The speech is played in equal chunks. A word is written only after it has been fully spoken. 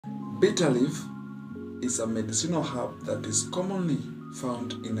Bitter leaf is a medicinal herb that is commonly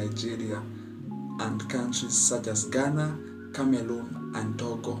found in Nigeria and countries such as Ghana, Cameroon, and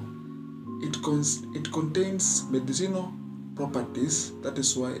Togo. It contains medicinal properties, that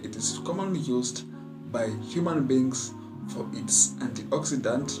is why it is commonly used by human beings for its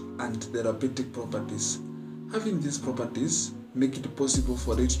antioxidant and therapeutic properties. Having these properties make it possible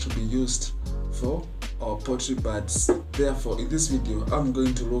for it to be used for our poultry birds. Therefore, in this video, I'm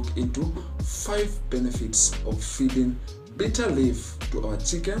going to look into 5 benefits of feeding bitter leaf to our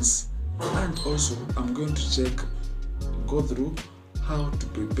chickens, and also I'm going to go through how to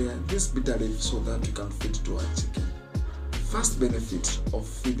prepare this bitter leaf so that we can feed to our chicken. First benefit of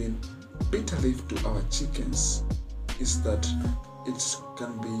feeding bitter leaf to our chickens is that it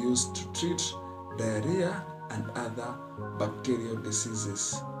can be used to treat diarrhea and other bacterial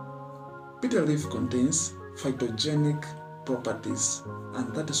diseases. Bitter leaf contains phytogenic properties,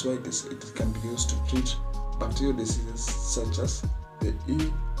 and that is why it can be used to treat bacterial diseases such as the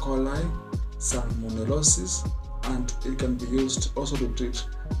E. coli, salmonellosis, and it can be used also to treat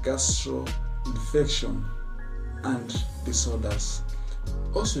gastro infection and disorders.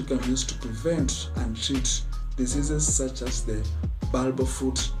 Also, it can be used to prevent and treat diseases such as the bulbar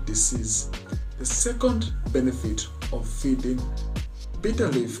foot disease. The second benefit of feeding bitter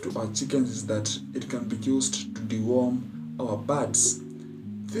leaf to our chickens is that it can be used to deworm our birds.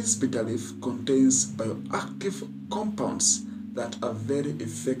 This bitter leaf contains bioactive compounds that are very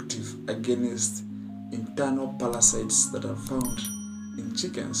effective against internal parasites that are found in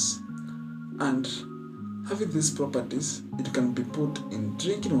chickens. And having these properties, it can be put in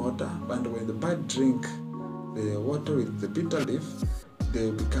drinking water, and when the bird drink the water with the bitter leaf, they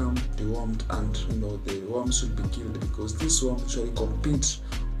will become dewormed, and the worms will be killed, because these worms usually compete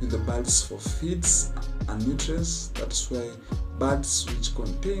with the birds for feeds and nutrients. That's why birds which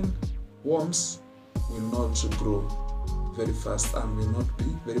contain worms will not grow very fast and will not be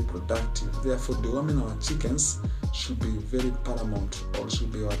very productive. Therefore, deworming our chickens should be very paramount, or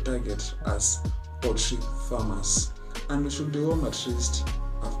should be our target as poultry farmers. And we should deworm at least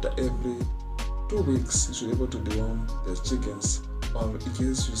after every 2 weeks. You should be able to deworm the chickens, or in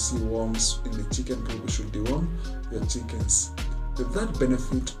case you see worms in the chicken pool, you should deworm your chickens. The third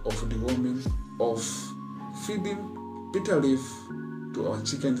benefit of deworming, of feeding bitter leaf to our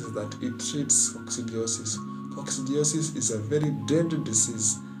chickens, is that it treats coccidiosis. Coccidiosis is a very deadly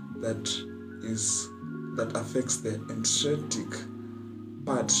disease that affects the enteric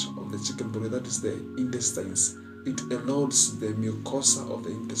part of the chicken body, that is the intestines. It erodes the mucosa of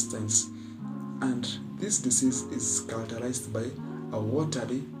the intestines, and this disease is characterized by a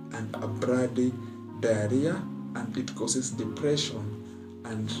watery and a bloody diarrhea, and it causes depression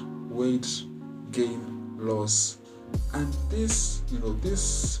and weight gain loss. And this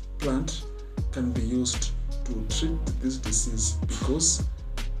plant can be used to treat this disease because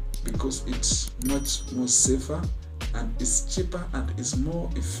it's much more safer, and is cheaper, and is more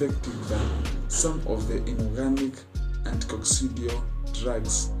effective than some of the inorganic and coccidio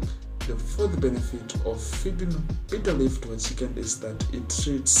drugs. The fourth benefit of feeding bitter leaf to a chicken is that it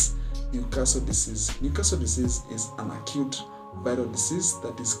treats Newcastle disease. Newcastle disease is an acute viral disease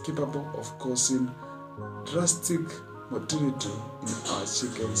that is capable of causing drastic mortality in our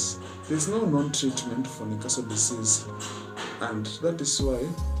chickens. There is no known treatment for Newcastle disease, and that is why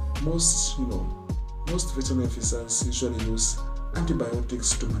most veterinary officers usually use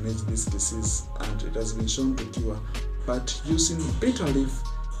antibiotics to manage this disease, and it has been shown to cure. But using bitter leaf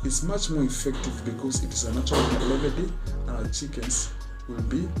is much more effective because it is a natural remedy, and our chickens will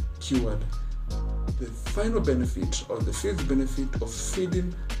be cured. The final benefit, or the fifth benefit of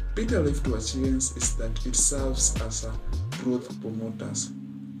feeding bitter leaf to our chickens, is that it serves as a growth promoters.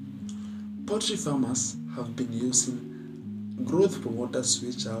 Poultry farmers have been using growth promoters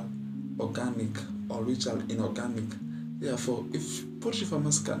which are organic or which are inorganic. Therefore, if poultry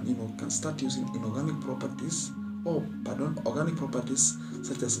farmers can start using organic properties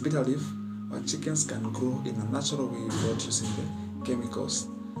such as bitter leaf, our chickens can grow in a natural way without using the chemicals.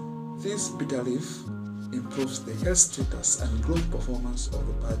 This bitter leaf improves the health status and growth performance of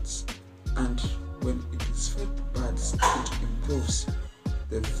the birds, and when it is fed to birds, it improves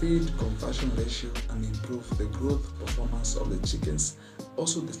the feed conversion ratio and improve the growth performance of the chickens.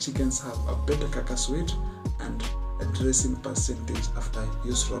 Also, the chickens have a better carcass weight and a dressing percentage after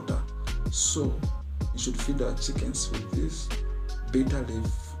use slaughter. So you should feed our chickens with this bitter leaf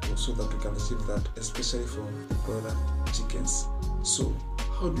so that we can achieve that, especially for the broiler chickens. So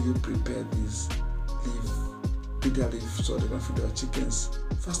how do you prepare this bitter leaf so that we can feed our chickens?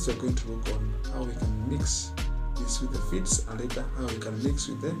 First, we are going to look on how we can mix this with the feeds, and later how we can mix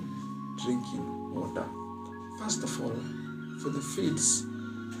with the drinking water. First of all, for the feeds,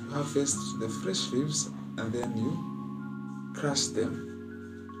 you harvest the fresh leaves and then you crush them.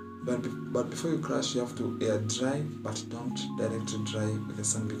 But before you crush, you have to air dry, but don't directly dry with the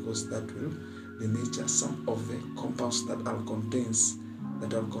sun, because that will denature some of the compounds that are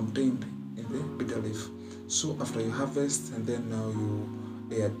contained in the bitter leaf. So after you harvest and then now you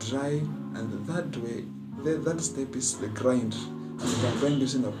air dry, and that way, that step is the grind. You can grind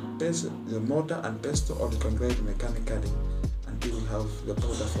using the mortar and pestle, or you can grind mechanically until you have the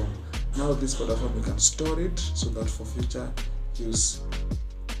powder form. Now this powder form, you can store it so that for future use.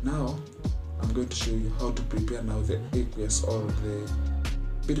 Now I'm going to show you how to prepare now the aqueous or the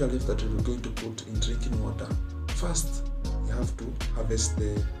bitter leaf that we're going to put in drinking water. First, you have to harvest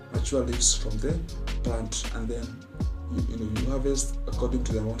the mature leaves from the plant, and then you harvest according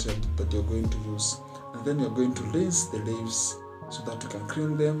to the amount that you're going to use. And then you're going to rinse the leaves so that you can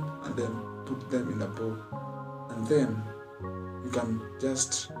clean them and then put them in a bowl. And then you can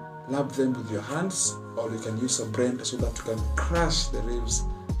just lap them with your hands, or you can use a blender so that you can crush the leaves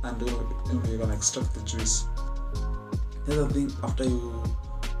and you can extract the juice. The other thing, after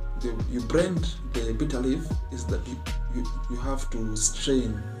you blend the bitter leaf, is that you have to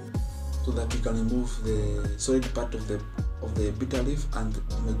strain so that you can remove the solid part of the bitter leaf, and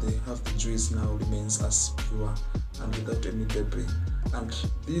the juice now remains as pure and without any debris. And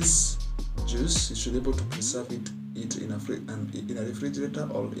this juice, you should be able to preserve it in a refrigerator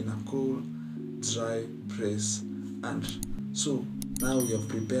or in a cool, dry place. And so now we have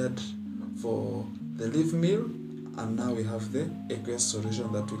prepared for the leaf meal, and now we have the aqueous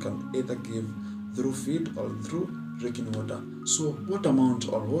solution that we can either give through feed or through drinking water. So what amount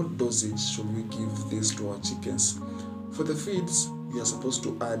or what dosage should we give this to our chickens? For the feeds, we are supposed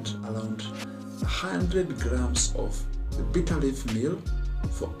to add around 100 grams of the bitter leaf meal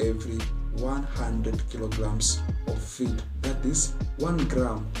for every 100 kilograms of feed. That is 1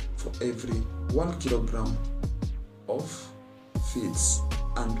 gram for every 1 kilogram of feeds.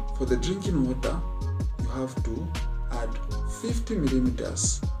 And for the drinking water, you have to add 50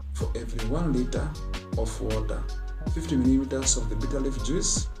 millimeters for every 1 liter of water. 50 millimeters of the bitter leaf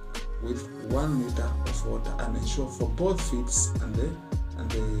juice with 1 liter of water, and ensure for both feeds and the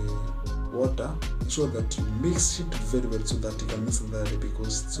water, ensure that you mix it very well so that you can mix it thoroughly,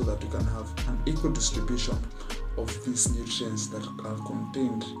 so that you can have an equal distribution of these nutrients that are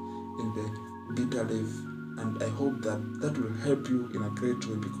contained in the bitter leaf. And I hope that will help you in a great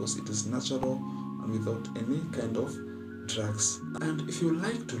way, because it is natural and without any kind of drugs. And if you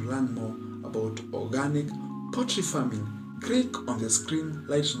like to learn more about organic poultry farming, click on the screen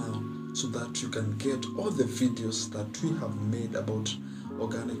right now so that you can get all the videos that we have made about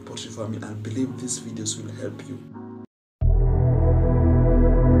organic poultry farming, and believe these videos will help you.